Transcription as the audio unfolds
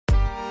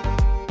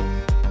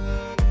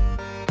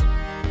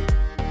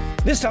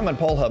This time on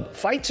Poll Hub,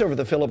 fights over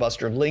the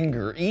filibuster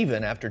linger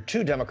even after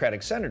two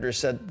Democratic senators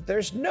said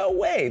there's no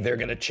way they're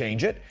going to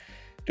change it.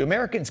 Do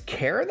Americans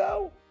care,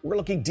 though? We're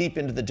looking deep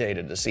into the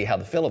data to see how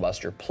the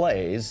filibuster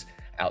plays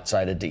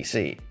outside of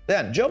D.C.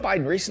 Then, Joe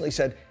Biden recently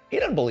said he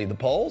doesn't believe the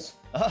polls.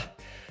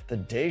 The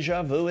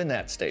deja vu in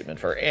that statement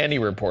for any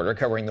reporter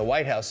covering the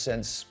White House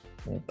since,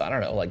 I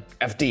don't know, like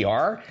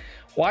FDR.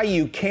 Why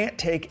you can't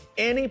take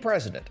any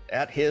president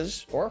at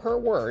his or her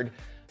word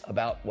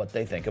about what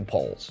they think of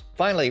polls.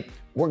 Finally,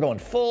 we're going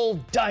full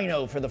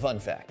dino for the fun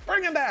fact.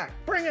 Bring him back,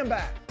 bring him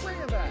back, bring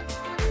him back.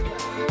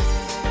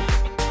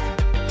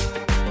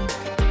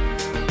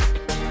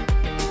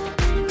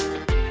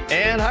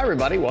 And hi,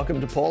 everybody. Welcome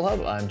to Poll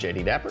Hub. I'm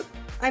JD Dapper.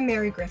 I'm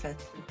Mary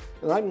Griffith.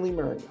 And I'm Lee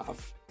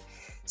Marinkoff.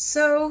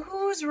 So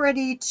who's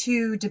ready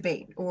to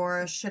debate,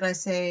 or should I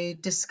say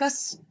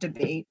discuss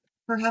debate,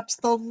 perhaps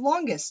the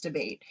longest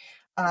debate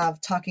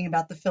of talking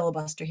about the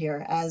filibuster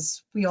here?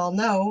 As we all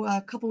know, a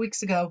couple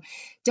weeks ago,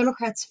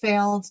 Democrats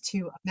failed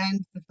to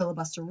amend the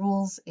filibuster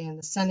rules in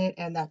the Senate,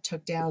 and that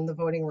took down the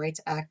Voting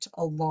Rights Act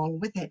along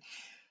with it.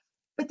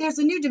 But there's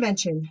a new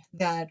dimension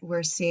that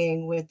we're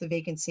seeing with the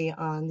vacancy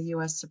on the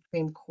U.S.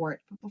 Supreme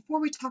Court. But before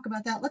we talk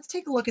about that, let's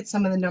take a look at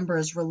some of the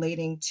numbers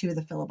relating to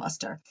the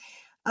filibuster.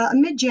 A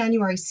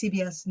mid-January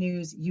CBS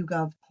News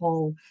YouGov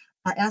poll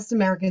asked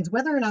Americans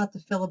whether or not the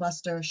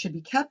filibuster should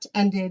be kept,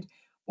 ended,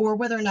 or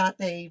whether or not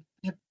they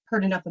have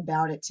heard enough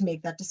about it to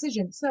make that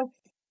decision. So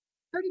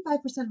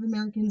 35% of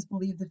Americans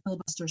believe the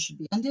filibuster should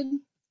be ended,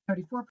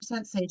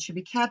 34% say it should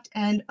be kept,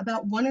 and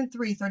about 1 in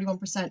 3,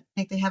 31%,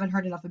 think they haven't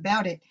heard enough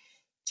about it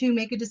to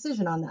make a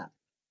decision on that.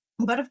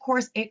 But of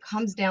course, it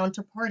comes down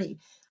to party.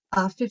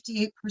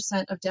 58%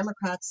 of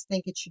Democrats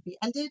think it should be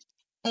ended,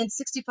 and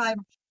 65%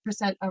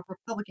 of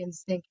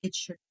Republicans think it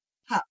should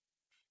be kept.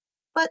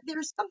 But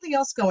there's something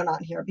else going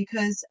on here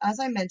because, as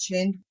I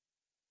mentioned,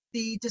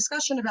 the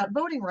discussion about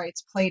voting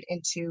rights played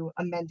into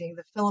amending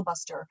the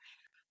filibuster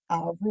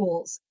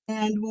rules.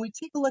 And when we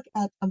take a look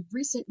at a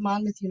recent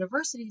Monmouth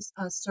University's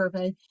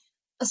survey,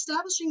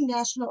 establishing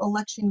national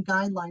election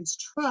guidelines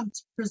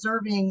trumped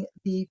preserving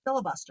the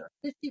filibuster.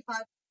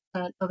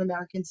 55% of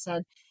Americans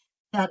said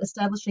that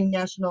establishing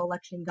national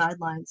election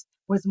guidelines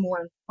was more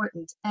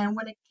important. And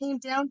when it came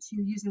down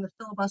to using the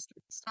filibuster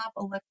to stop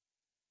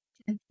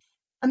election,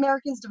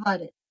 Americans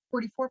divided.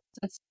 44%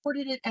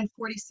 supported it and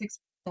 46%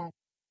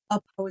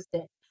 opposed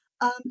it.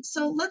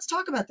 So let's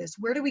talk about this.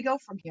 Where do we go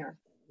from here?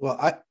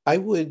 Well, I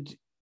would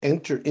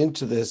enter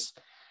into this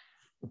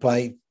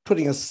by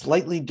putting a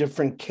slightly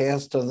different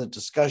cast on the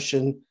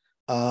discussion.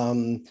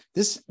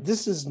 This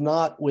is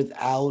not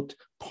without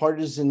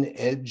partisan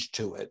edge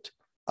to it.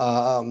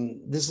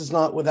 This is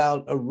not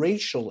without a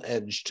racial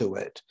edge to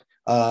it.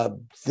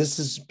 This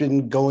has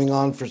been going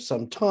on for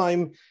some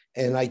time.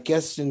 And I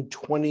guess in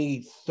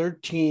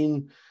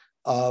 2013,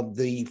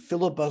 the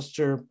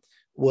filibuster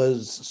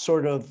was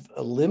sort of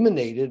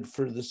eliminated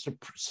for the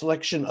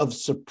selection of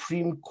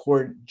Supreme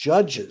Court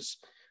judges,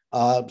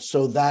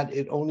 so that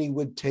it only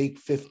would take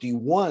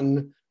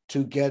 51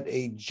 to get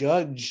a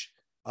judge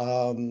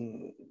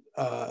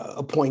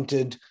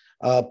appointed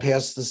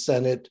past the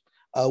Senate,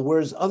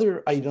 whereas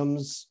other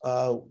items,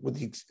 with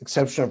the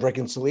exception of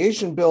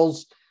reconciliation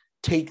bills,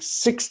 take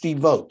 60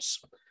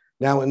 votes.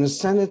 Now, in the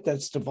Senate,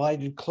 that's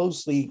divided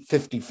closely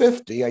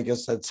 50-50. I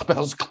guess that's about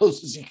as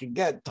close as you can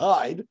get,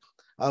 tied,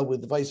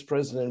 with the vice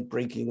president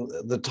breaking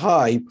the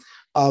tie.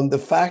 The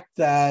fact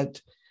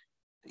that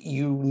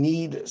you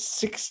need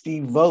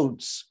 60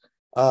 votes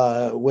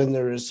when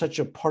there is such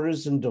a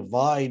partisan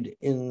divide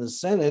in the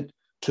Senate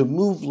to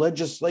move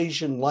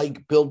legislation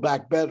like Build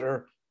Back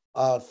Better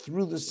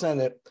through the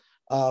Senate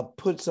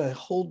puts a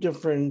whole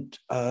different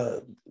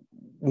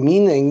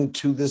meaning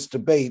to this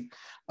debate.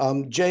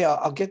 Jay,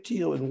 I'll get to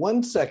you in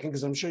 1 second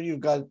because I'm sure you've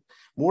got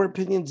more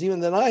opinions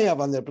even than I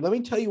have on that. But let me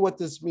tell you what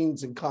this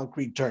means in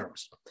concrete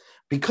terms.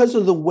 Because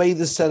of the way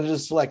the Senate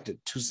is selected,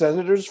 2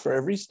 senators for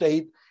every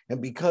state,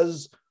 and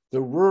because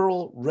the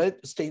rural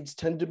red states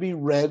tend to be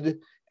red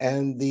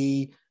and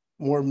the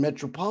more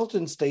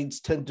metropolitan states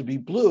tend to be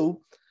blue,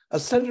 a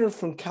senator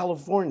from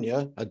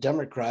California, a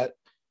Democrat,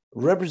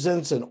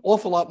 represents an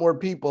awful lot more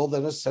people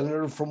than a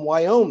senator from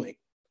Wyoming.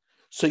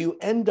 So you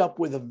end up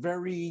with a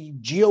very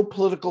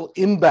geopolitical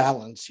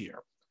imbalance here.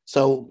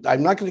 So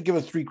I'm not going to give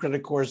a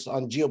 3-credit course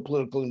on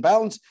geopolitical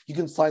imbalance. You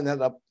can sign that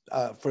up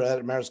for that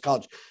at Marist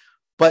College.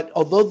 But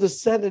although the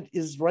Senate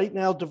is right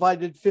now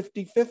divided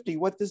 50-50,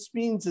 what this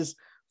means is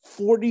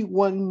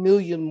 41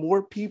 million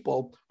more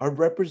people are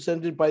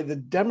represented by the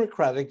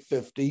Democratic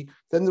 50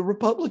 than the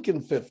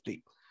Republican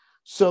 50.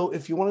 So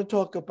if you want to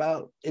talk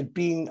about it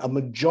being a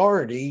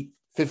majority,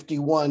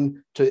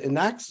 51, to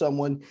enact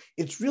someone,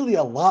 it's really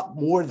a lot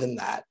more than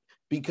that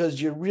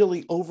because you're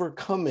really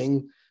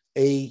overcoming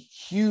a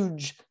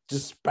huge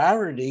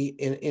disparity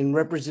in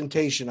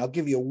representation. I'll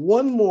give you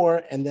one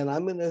more, and then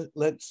I'm going to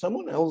let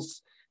someone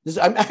else.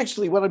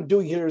 What I'm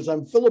doing here is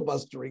I'm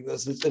filibustering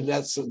this in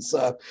essence.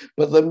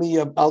 But let me,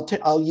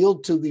 I'll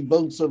yield to the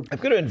votes of. I'm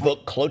going to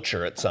invoke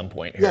cloture at some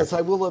point here. Yes,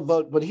 I will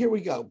vote. But here we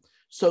go.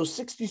 So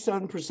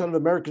 67% of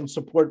Americans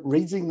support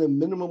raising the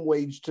minimum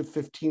wage to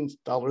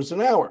 $15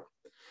 an hour.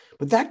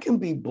 But that can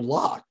be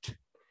blocked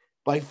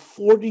by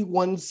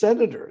 41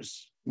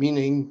 senators,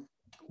 meaning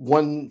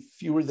one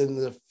fewer than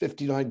the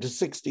 59 to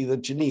 60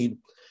 that you need.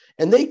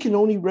 And they can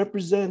only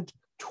represent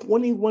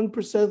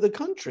 21% of the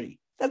country.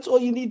 That's all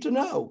you need to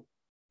know.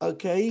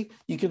 Okay,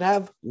 you can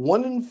have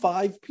 1 in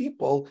 5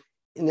 people,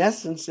 in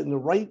essence, in the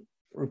right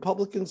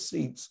Republican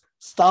seats,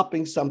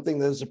 stopping something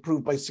that is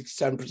approved by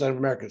 67% of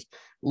Americans.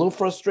 A little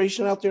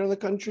frustration out there in the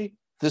country.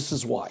 This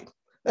is why.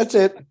 That's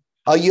it.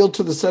 I'll yield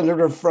to the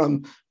senator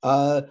from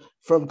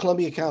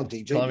Columbia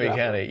County. Columbia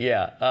County,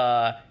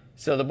 yeah.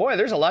 So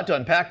there's a lot to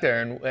unpack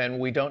there, and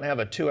we don't have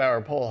a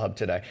 2-hour poll hub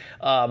today.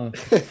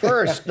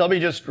 First, let me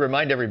just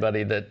remind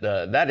everybody that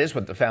that is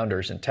what the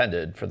founders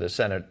intended, for the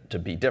Senate to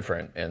be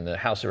different and the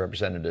House of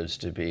Representatives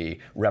to be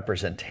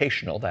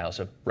representational, the House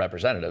of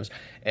Representatives,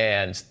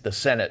 and the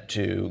Senate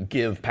to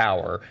give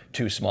power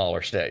to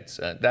smaller states.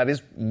 That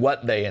is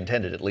what they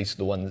intended, at least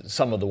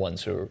some of the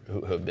ones who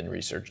have been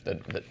researched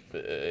that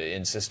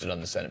insisted on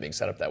the Senate being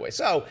set up that way.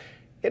 So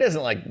it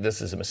isn't like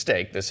this is a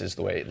mistake. This is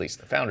the way at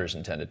least the founders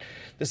intended.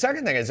 The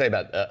second thing I'd say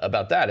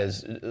about that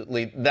is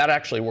that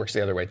actually works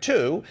the other way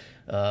too.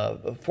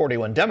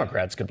 41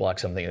 Democrats could block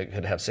something that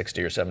could have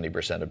 60 or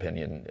 70%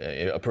 opinion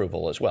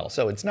approval as well.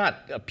 So it's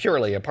not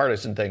purely a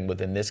partisan thing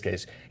within this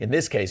case. In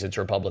this case, it's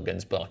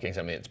Republicans blocking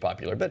something that's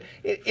popular, but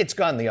it's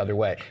gone the other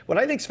way. What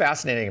I think is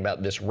fascinating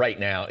about this right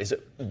now is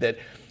that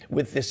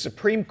with this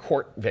Supreme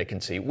Court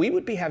vacancy, we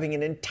would be having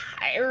an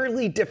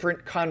entirely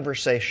different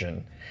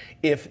conversation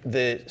if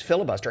the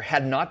filibuster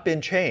had not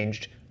been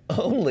changed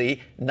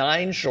only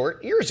 9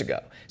 short years ago.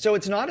 So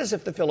it's not as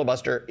if the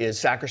filibuster is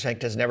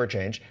sacrosanct, has never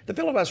changed. The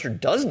filibuster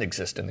doesn't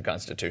exist in the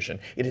Constitution.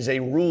 It is a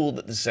rule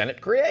that the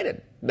Senate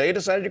created. They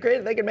decided to create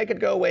it. They can make it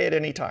go away at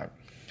any time.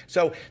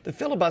 So the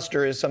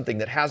filibuster is something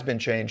that has been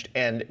changed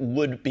and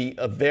would be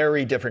a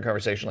very different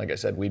conversation, like I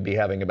said, we'd be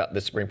having about the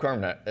Supreme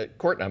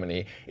Court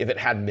nominee if it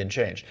hadn't been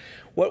changed.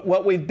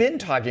 What we've been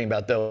talking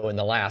about, though, in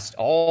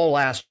all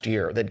last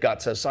year that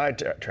got so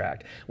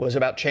sidetracked was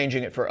about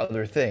changing it for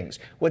other things.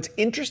 What's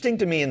interesting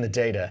to me in the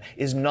data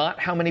is not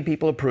how many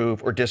people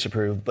approve or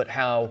disapprove, but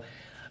how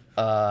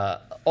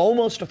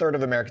almost a third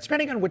of Americans,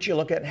 depending on which you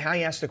look at and how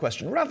you ask the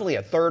question, roughly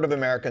a third of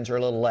Americans or a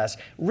little less,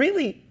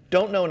 really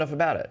don't know enough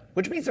about it,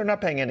 which means they're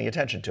not paying any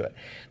attention to it.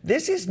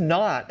 This is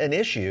not an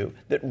issue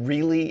that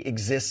really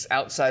exists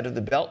outside of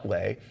the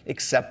Beltway,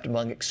 except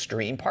among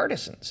extreme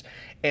partisans.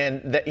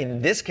 And that in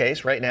this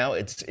case, right now,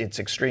 it's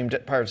extreme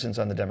partisans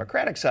on the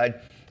Democratic side.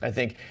 I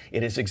think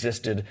it has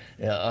existed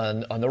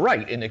on the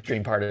right in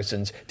extreme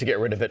partisans to get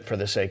rid of it for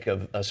the sake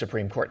of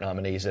Supreme Court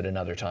nominees at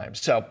another time.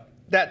 So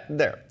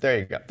there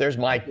you go. There's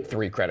my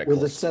 3 credit Will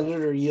cards. the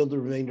senator yield the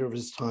remainder of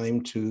his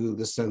time to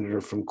the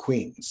senator from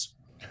Queens?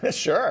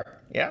 Sure.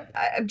 Yeah.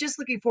 I'm just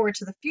looking forward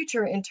to the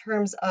future in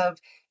terms of,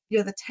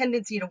 the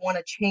tendency to want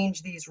to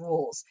change these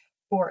rules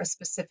for a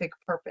specific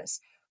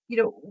purpose.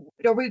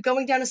 Are we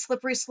going down a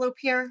slippery slope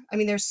here? I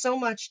mean, there's so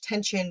much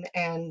tension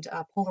and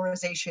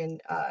polarization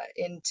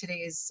in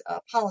today's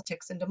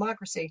politics and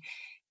democracy.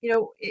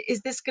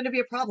 Is this going to be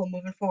a problem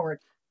moving forward?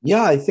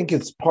 Yeah, I think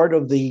it's part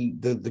of the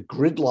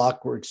gridlock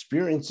we're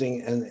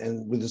experiencing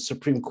and with the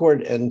Supreme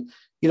Court. And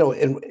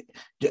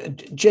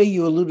Jay,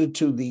 you alluded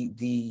to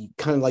the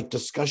kind of like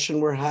discussion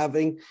we're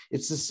having.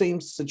 It's the same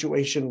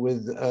situation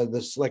with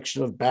the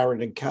selection of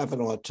Barrett and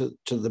Kavanaugh to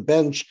the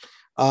bench.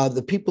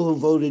 The people who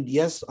voted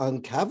yes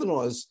on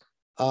Kavanaugh's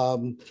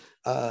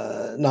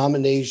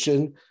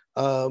nomination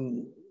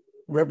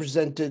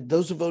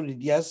those who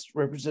voted yes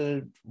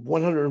represented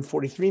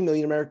 143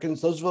 million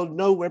Americans. Those who voted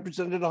no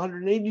represented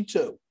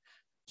 182.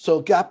 So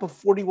a gap of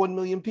 41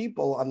 million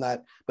people on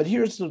that. But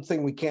here's the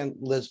thing we can't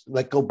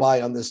let go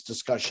by on this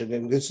discussion.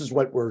 And this is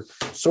what we're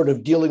sort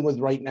of dealing with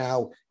right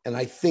now. And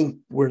I think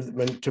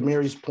to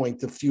Mary's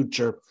point, the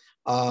future.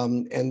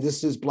 And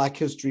this is Black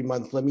History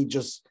Month. Let me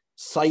just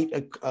cite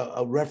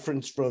a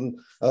reference from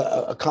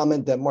a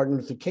comment that Martin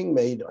Luther King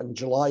made in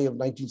July of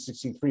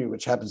 1963,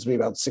 which happens to be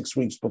about 6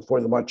 weeks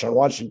before the March on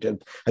Washington.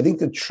 I think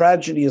the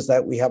tragedy is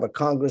that we have a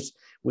Congress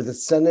with a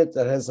Senate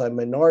that has a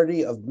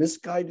minority of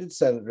misguided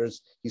senators,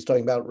 he's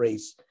talking about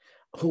race,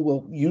 who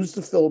will use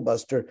the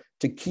filibuster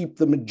to keep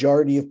the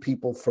majority of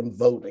people from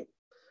voting.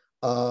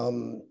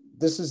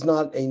 This is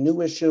not a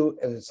new issue,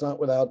 and it's not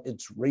without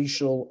its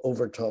racial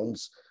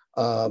overtones.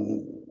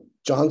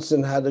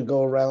 Johnson had to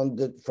go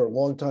around it for a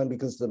long time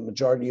because the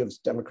majority of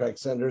Democratic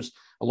senators,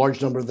 a large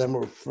number of them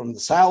were from the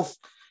South,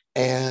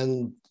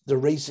 and the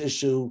race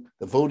issue,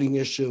 the voting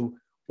issue,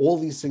 all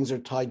these things are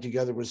tied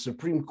together with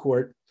Supreme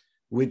Court,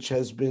 which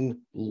has been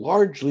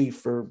largely,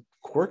 for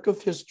quirk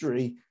of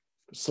history,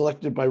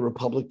 selected by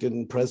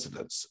Republican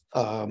presidents.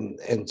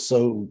 And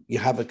so you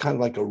have a kind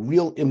of like a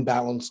real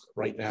imbalance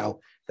right now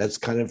that's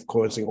kind of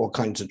causing all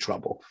kinds of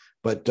trouble.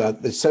 But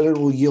the senator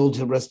will yield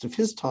the rest of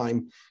his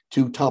time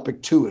to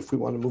topic 2 if we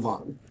want to move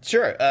on.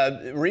 Sure.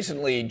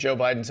 Recently, Joe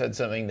Biden said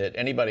something that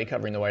anybody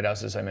covering the White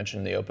House, as I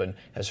mentioned in the open,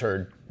 has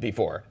heard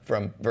before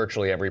from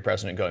virtually every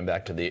president going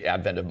back to the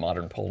advent of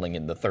modern polling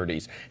in the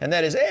 30s. And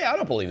that is, hey, I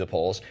don't believe the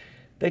polls.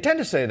 They tend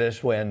to say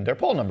this when their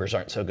poll numbers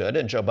aren't so good,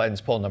 and Joe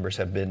Biden's poll numbers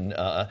have been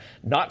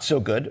not so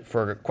good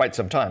for quite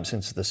some time,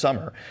 since the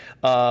summer.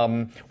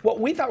 What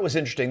we thought was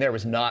interesting there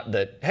was not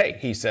that, hey,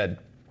 he said,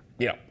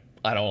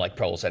 I don't like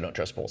polls, I don't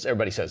trust polls.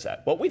 Everybody says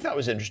that. What we thought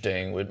was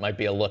interesting might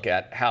be a look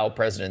at how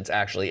presidents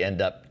actually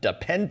end up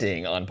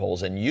depending on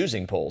polls and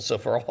using polls. So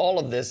for all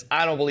of this,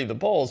 I don't believe the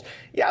polls.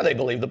 Yeah, they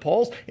believe the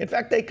polls. In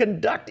fact, they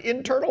conduct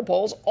internal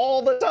polls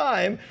all the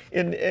time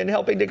in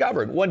helping to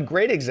govern. One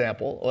great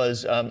example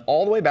was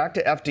all the way back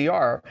to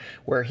FDR,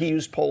 where he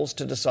used polls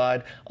to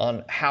decide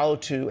on how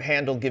to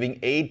handle giving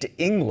aid to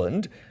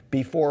England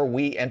before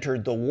we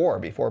entered the war,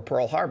 before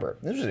Pearl Harbor.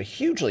 This was a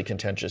hugely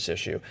contentious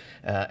issue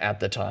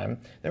at the time.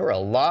 There were a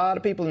lot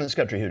of people in this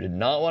country who did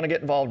not want to get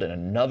involved in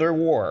another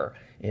war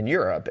in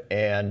Europe,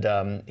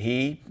 and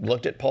he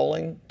looked at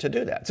polling to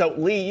do that. So,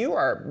 Lee, you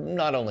are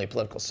not only a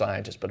political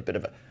scientist, but a bit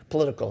of a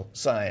political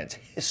science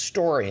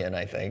historian,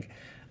 I think.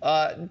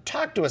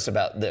 Talk to us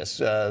about this,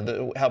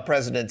 how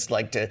presidents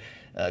like to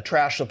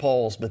trash the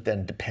polls, but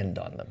then depend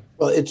on them.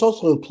 Well, it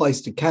also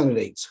applies to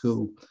candidates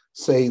who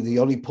say the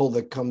only poll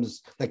that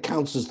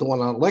counts is the one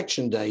on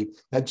election day.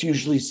 That's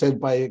usually said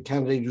by a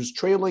candidate who's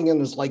trailing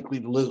and is likely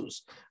to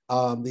lose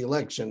the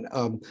election.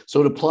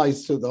 So it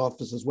applies to the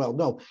office as well.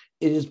 No,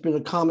 it has been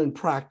a common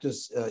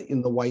practice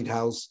in the White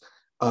House.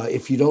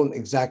 If you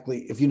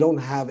don't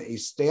have a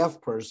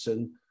staff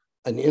person,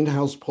 an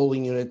in-house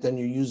polling unit, then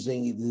you're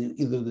using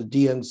either the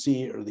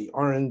DNC or the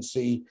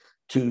RNC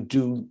to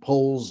do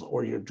polls,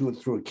 or you do it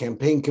through a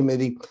campaign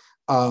committee.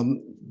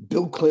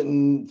 Bill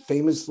Clinton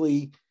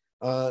famously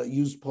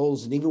used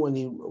polls, and even when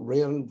he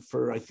ran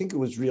for, I think it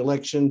was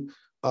re-election,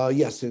 in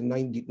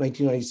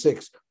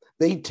 1996,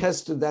 they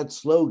tested that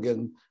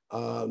slogan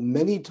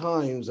many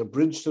times, a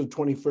bridge to the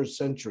 21st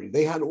century.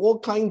 They had all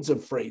kinds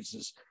of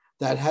phrases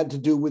that had to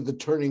do with the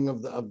turning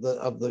of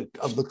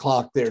the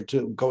clock there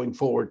to going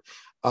forward.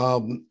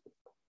 So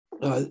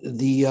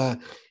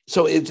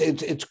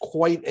it's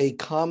quite a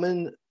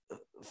common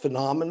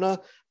phenomena.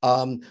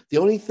 The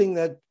only thing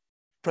that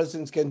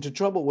presidents get into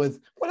trouble with,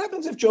 what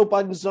happens if Joe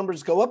Biden's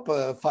numbers go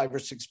up 5 or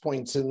 6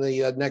 points in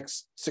the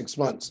next 6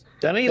 months?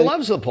 Then he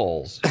loves the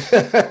polls.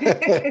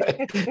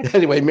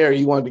 Anyway, Mary,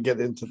 you wanted to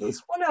get into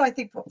this. Well, no, I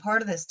think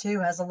part of this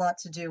too has a lot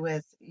to do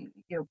with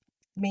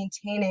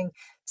maintaining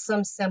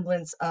some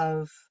semblance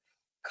of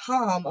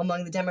calm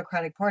among the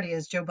Democratic Party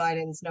as Joe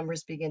Biden's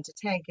numbers begin to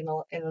tank in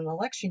an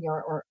election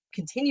year, or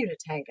continue to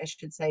tank, I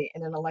should say,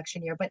 in an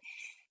election year. But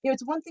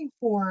it's one thing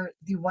for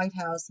the White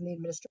House and the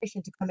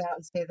administration to come out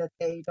and say that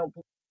they don't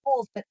believe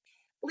polls, but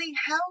Lee,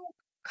 how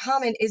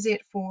common is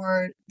it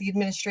for the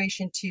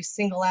administration to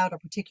single out a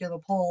particular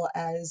poll,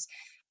 as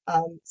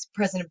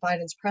President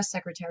Biden's press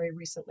secretary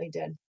recently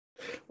did?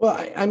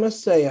 Well, I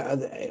must say,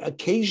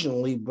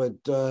 occasionally, but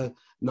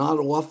not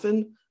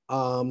often.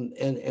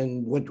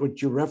 And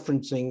what you're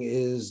referencing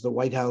is the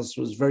White House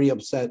was very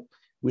upset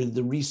with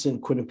the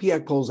recent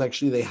Quinnipiac polls.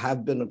 Actually, they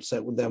have been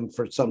upset with them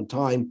for some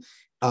time.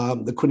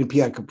 The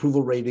Quinnipiac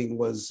approval rating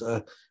was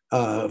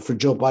for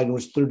Joe Biden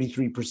was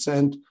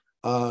 33%,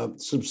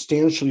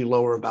 substantially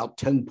lower, about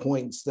 10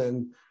 points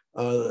than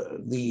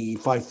the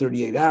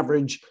 538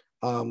 average.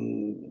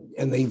 And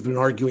they've been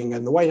arguing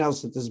in the White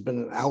House that this has been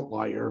an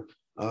outlier,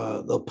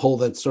 the poll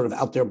that's sort of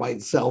out there by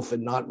itself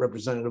and not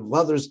representative of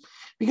others,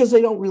 because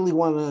they don't really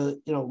want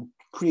to,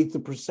 create the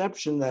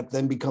perception that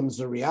then becomes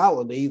the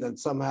reality that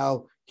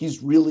somehow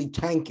he's really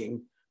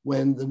tanking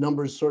when the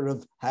numbers sort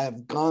of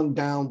have gone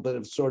down, but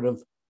have sort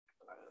of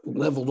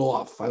leveled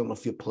off. I don't know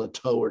if you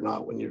plateau or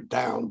not when you're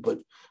down, but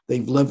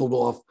they've leveled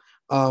off.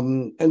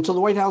 And so the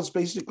White House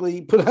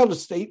basically put out a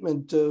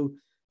statement to,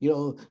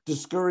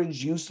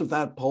 discourage use of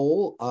that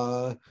poll.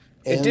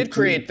 It did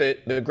create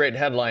the great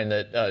headline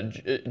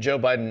that Joe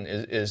Biden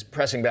is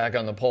pressing back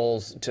on the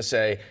polls to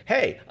say,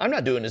 hey, I'm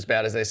not doing as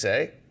bad as they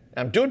say.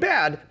 I'm doing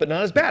bad, but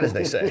not as bad as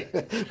they say.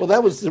 Well,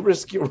 that was the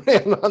risk you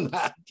ran on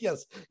that.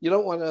 Yes, you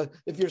don't want to,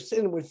 if you're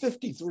sitting with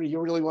 53,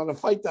 you really want to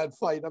fight that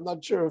fight. I'm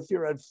not sure if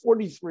you're at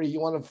 43, you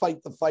want to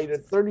fight the fight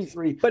at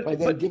 33 by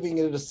then giving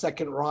it a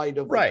second ride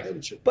of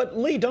attention. But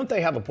Lee, don't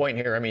they have a point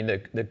here? I mean,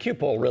 the Q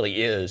poll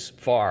really is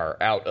far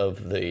out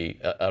of the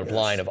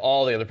line of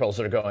all the other polls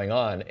that are going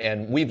on.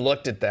 And we've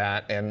looked at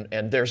that,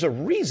 and there's a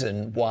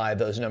reason why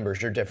those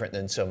numbers are different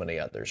than so many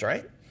others,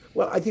 right?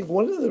 Well, I think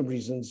one of the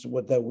reasons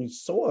that we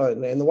saw,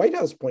 and the White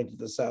House pointed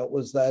this out,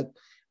 was that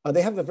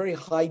they have a very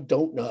high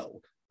don't know,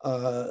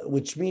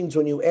 which means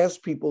when you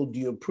ask people, do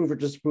you approve or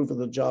disapprove of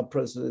the job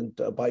President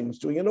Biden's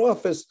doing in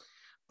office?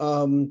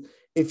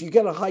 If you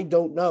get a high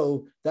don't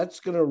know, that's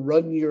going to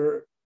run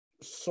your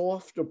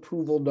soft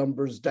approval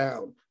numbers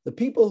down. The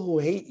people who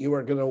hate you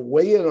are going to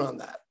weigh in on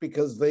that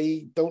because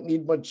they don't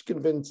need much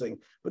convincing.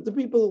 But the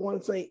people who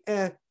want to say,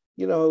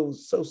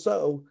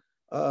 so-so,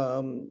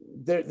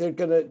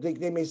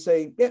 they may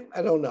say, yeah,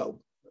 I don't know.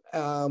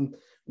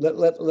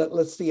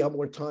 Let's see how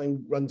more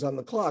time runs on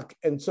the clock.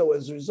 And so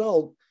as a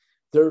result,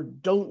 their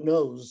don't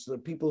knows, the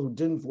people who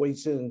didn't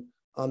voice in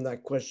on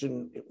that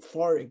question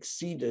far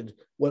exceeded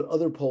what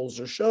other polls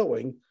are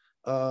showing.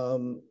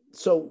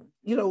 So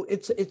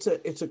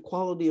it's a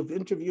quality of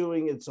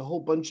interviewing. It's a whole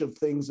bunch of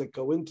things that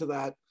go into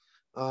that.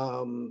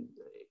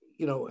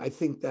 I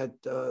think that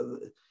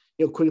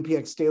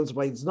Quinnipiac stands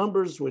by its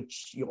numbers,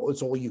 which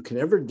it's all you can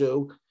ever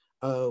do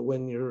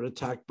when you're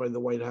attacked by the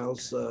White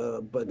House.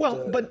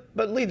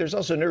 But Lee, there's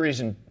also no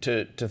reason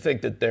to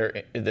think that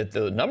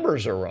the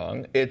numbers are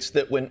wrong. It's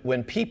that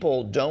when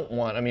people don't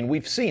want, I mean,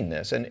 we've seen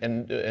this,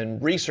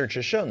 and research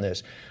has shown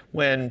this,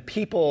 when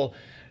people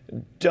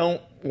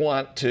don't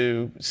want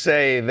to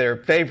say they're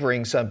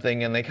favoring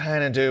something, and they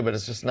kind of do, but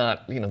it's just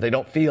not, they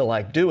don't feel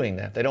like doing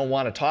that. They don't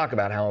want to talk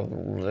about how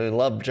they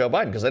love Joe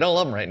Biden because they don't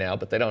love him right now,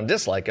 but they don't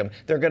dislike him.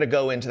 They're going to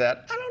go into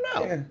that, I don't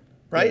know. Yeah.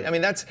 Right? Yeah. I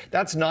mean,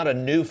 that's not a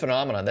new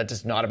phenomenon. That's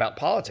just not about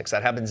politics.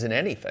 That happens in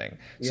anything.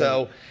 Yeah.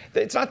 So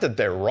it's not that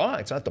they're wrong.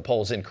 It's not the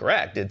poll's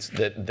incorrect. It's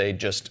that they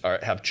just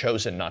have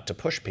chosen not to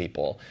push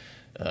people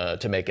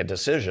to make a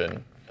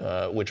decision,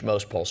 which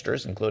most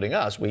pollsters, including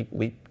us,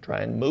 we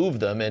try and move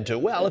them into,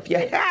 well, if you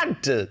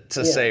had to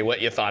say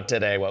what you thought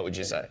today, what would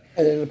you say?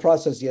 And in the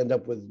process, you end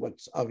up with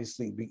what's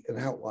obviously an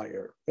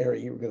outlier.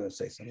 Mary, you were going to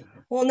say something.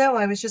 Well, no,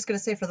 I was just going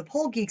to say for the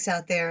poll geeks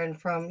out there, and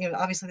from,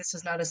 obviously this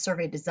is not a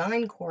survey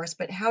design course,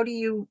 but how do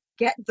you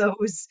get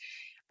those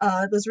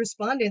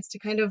respondents to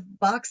kind of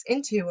box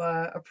into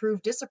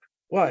approve, disapprove?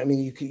 Well, I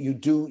mean, you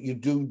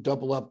do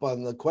double up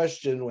on the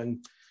question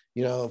when,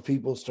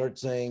 people start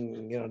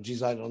saying,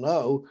 geez, I don't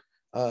know.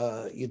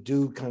 You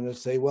do kind of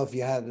say, well, if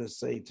you had to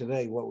say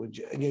today, what would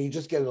you? You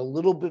just get a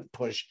little bit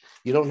push.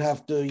 You don't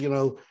have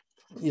to,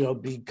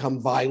 become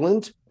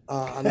violent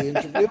on the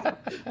interview,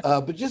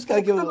 but just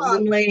gotta give it a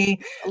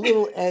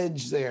little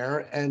edge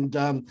there. And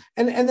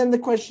then the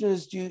question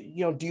is, do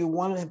you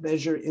want to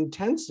measure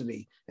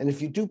intensity? And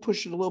if you do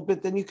push it a little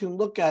bit, then you can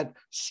look at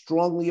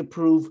strongly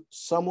approve,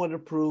 somewhat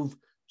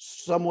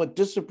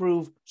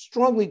disapprove,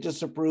 strongly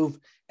disapprove,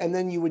 and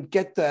then you would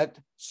get that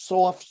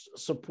soft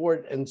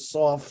support and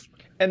soft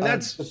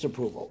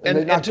disapproval.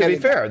 And to be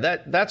fair,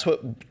 that's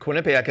what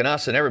Quinnipiac and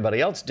us and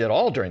everybody else did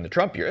all during the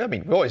Trump year. I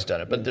mean, we've always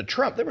done it, but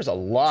there was a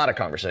lot of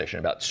conversation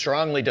about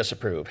strongly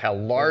disapprove, how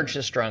large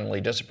is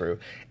strongly disapprove,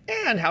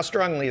 and how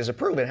strongly is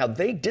approve, and how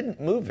they didn't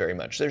move very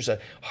much. There's a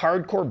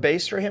hardcore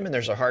base for him, and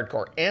there's a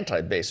hardcore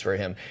anti-base for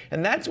him,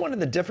 and that's one of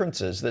the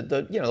differences that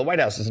the White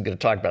House isn't going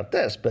to talk about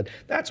this, but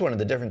that's one of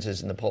the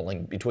differences in the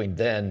polling between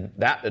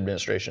that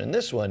administration and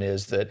this one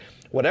is that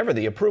whatever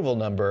the approval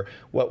number,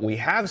 what we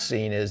have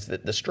seen is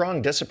that the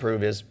strong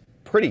disapprove is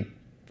pretty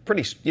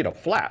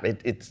flat.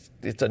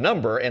 It's a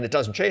number, and it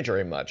doesn't change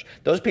very much.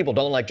 Those people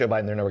don't like Joe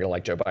Biden. They're never going to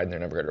like Joe Biden. They're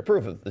never going to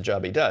approve of the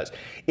job he does.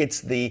 It's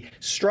the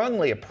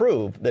strongly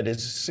approve that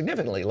is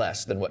significantly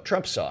less than what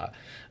Trump saw.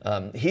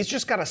 He's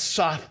just got a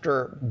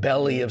softer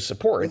belly of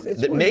support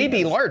that may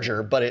be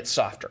larger, but it's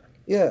softer.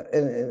 Yeah,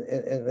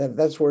 and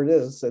that's where it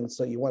is. And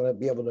so you want to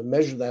be able to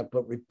measure that,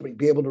 but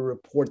be able to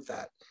report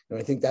that. And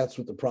I think that's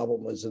what the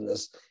problem was in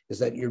this, is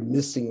that you're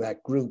missing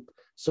that group.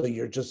 So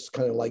you're just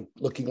kind of like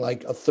looking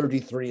like a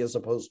 33 as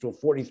opposed to a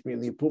 43 in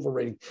the approval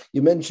rating.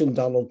 You mentioned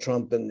Donald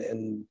Trump,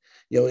 and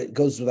it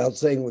goes without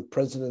saying with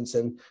presidents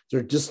and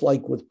their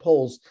dislike with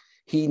polls,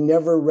 he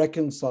never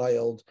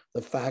reconciled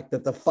the fact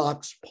that the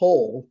Fox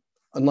poll,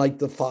 unlike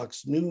the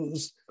Fox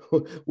News,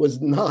 was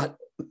not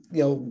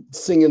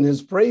singing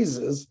his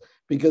praises,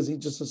 because he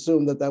just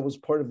assumed that was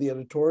part of the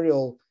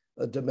editorial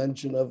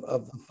dimension of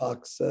the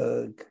Fox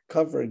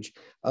coverage.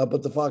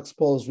 But the Fox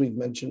poll, as we've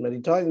mentioned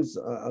many times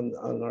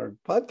on our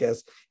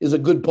podcast, is a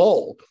good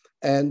poll.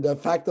 And in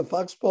fact, the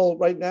Fox poll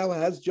right now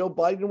has Joe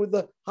Biden with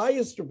the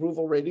highest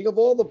approval rating of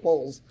all the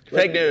polls.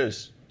 Fake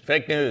news,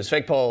 fake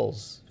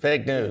polls,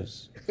 fake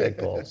news, fake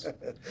polls.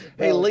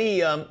 Hey,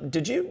 Lee,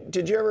 did you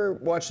ever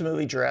watch the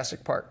movie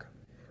Jurassic Park?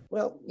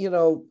 Well,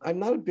 I'm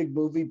not a big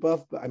movie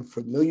buff, but I'm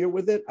familiar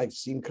with it. I've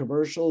seen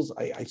commercials.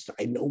 I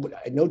know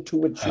to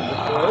what you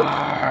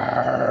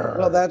refer.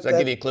 Well, does that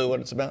give you a clue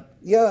what it's about?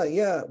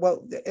 Yeah.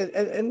 Well,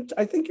 and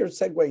I think you're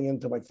segueing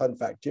into my fun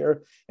fact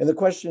here. And the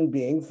question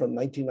being, from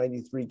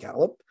 1993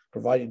 Gallup,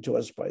 provided to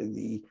us by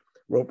the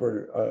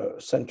Roper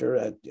Center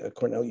at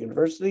Cornell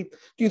University,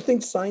 do you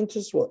think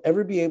scientists will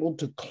ever be able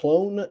to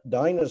clone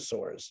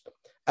dinosaurs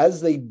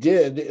as they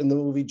did in the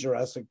movie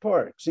Jurassic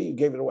Park? See, you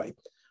gave it away.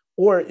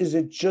 Or is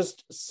it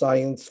just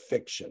science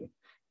fiction?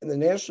 And the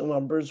national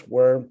numbers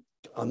were,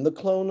 on the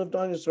clone of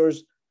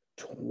dinosaurs,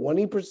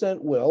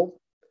 20% will,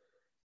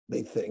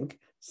 they think.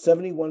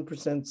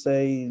 71%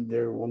 say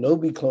there will no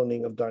be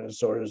cloning of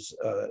dinosaurs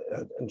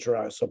in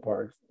Jurassic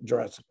Park,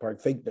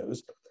 fake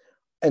news.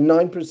 And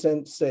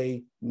 9%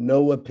 say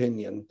no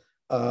opinion.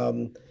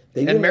 And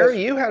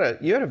Mary, you had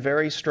a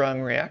very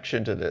strong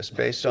reaction to this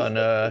based on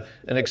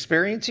an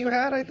experience you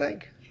had, I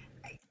think.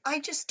 I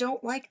just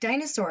don't like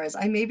dinosaurs.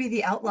 I may be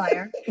the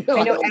outlier. No,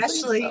 I know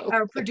Ashley,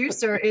 our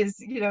producer,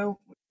 is,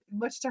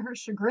 much to her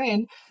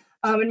chagrin,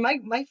 And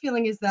my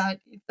feeling is that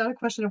it's not a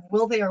question of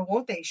will they or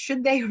won't they,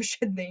 should they or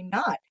should they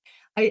not.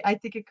 I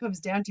think it comes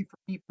down to, for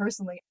me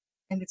personally,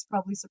 and it's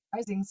probably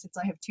surprising since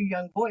I have two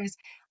young boys,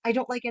 I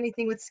don't like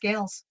anything with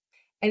scales.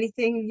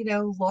 Anything,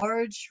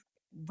 large,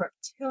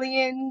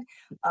 reptilian,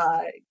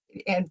 uh,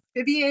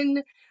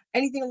 amphibian,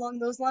 anything along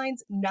those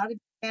lines, not a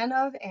fan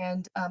of.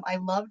 And I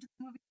loved the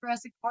movie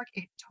Jurassic Park.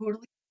 It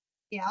totally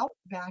freaked me out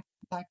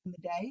back in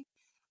the day.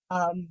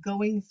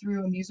 Going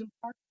through amusement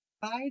park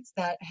rides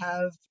that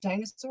have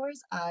dinosaurs,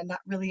 not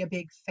really a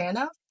big fan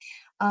of.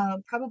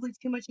 Probably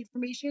too much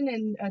information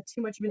and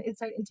too much of an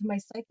insight into my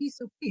psyche.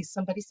 So please,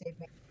 somebody save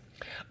me.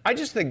 I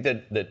just think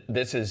that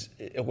this is,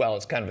 well,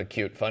 it's kind of a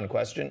cute, fun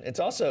question. It's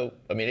also,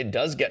 I mean, it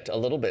does get a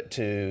little bit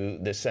to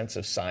this sense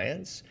of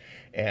science.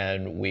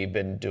 And we've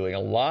been doing a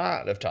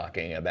lot of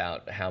talking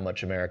about how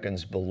much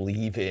Americans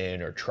believe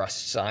in or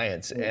trust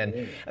science.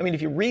 And I mean,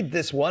 if you read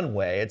this one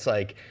way, it's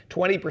like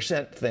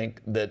 20%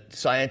 think that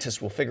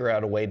scientists will figure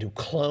out a way to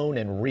clone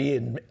and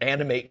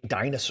reanimate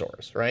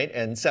dinosaurs, right?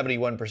 And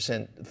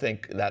 71%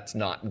 think that's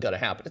not going to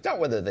happen. It's not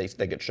whether they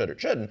think it should or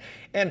shouldn't.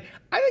 And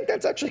I think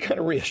that's actually kind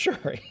of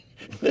reassuring.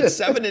 That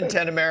 7 in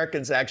 10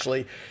 Americans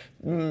actually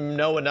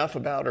know enough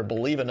about or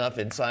believe enough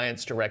in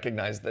science to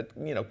recognize that,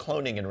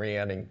 cloning and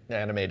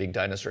reanimating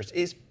dinosaurs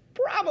is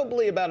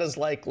probably about as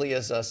likely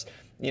as us,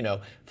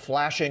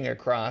 flashing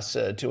across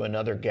to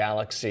another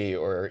galaxy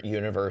or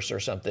universe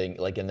or something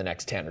like in the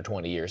next 10 or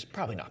 20 years.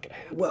 Probably not going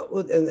to happen. Well,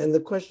 and the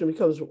question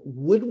becomes,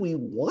 would we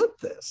want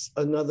this?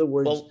 In other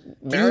words, well,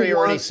 Mary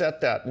already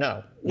said that.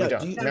 No, we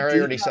don't. Mary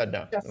already said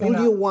no. Who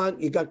do you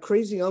want? You got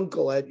crazy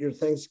uncle at your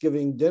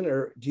Thanksgiving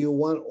dinner. Do you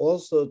want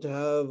also to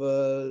have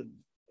a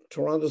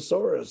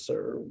Tyrannosaurus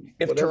or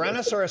if whatever?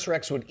 Tyrannosaurus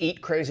Rex would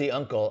eat crazy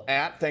uncle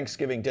at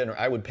Thanksgiving dinner,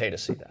 I would pay to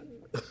see that.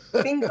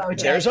 Bingo,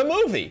 Jay. There's a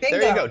movie. Bingo.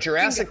 There you go.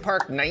 Jurassic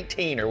Park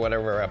 19 or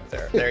whatever up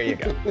there. There you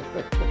go.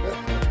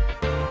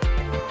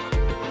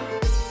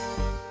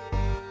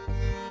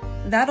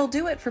 That'll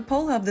do it for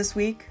Poll Hub this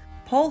week.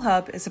 Poll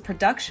Hub is a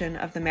production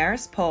of the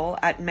Marist Poll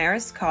at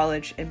Marist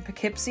College in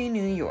Poughkeepsie,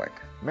 New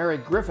York. Mary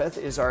Griffith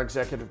is our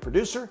executive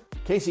producer.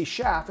 Casey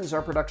Schaff is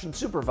our production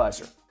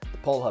supervisor. The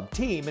Poll Hub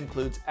team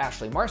includes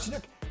Ashley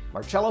Marcinek,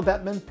 Marcello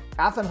Bettman,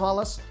 Athen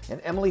Hollis, and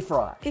Emily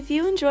Fry. If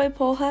you enjoy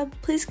Poll Hub,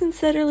 please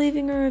consider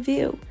leaving a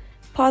review.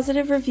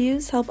 Positive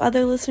reviews help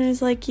other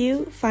listeners like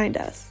you find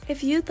us.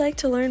 If you'd like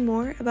to learn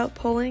more about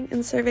polling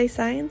and survey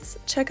science,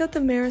 check out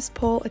the Marist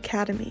Poll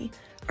Academy,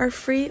 our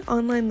free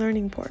online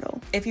learning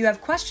portal. If you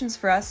have questions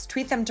for us,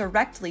 tweet them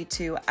directly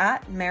to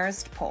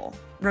 @MaristPoll.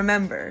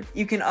 Remember,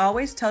 you can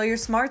always tell your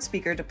smart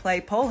speaker to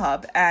play Poll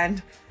Hub,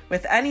 and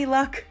with any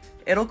luck,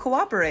 it'll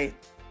cooperate.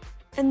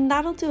 And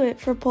that'll do it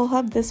for Poll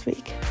Hub this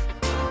week.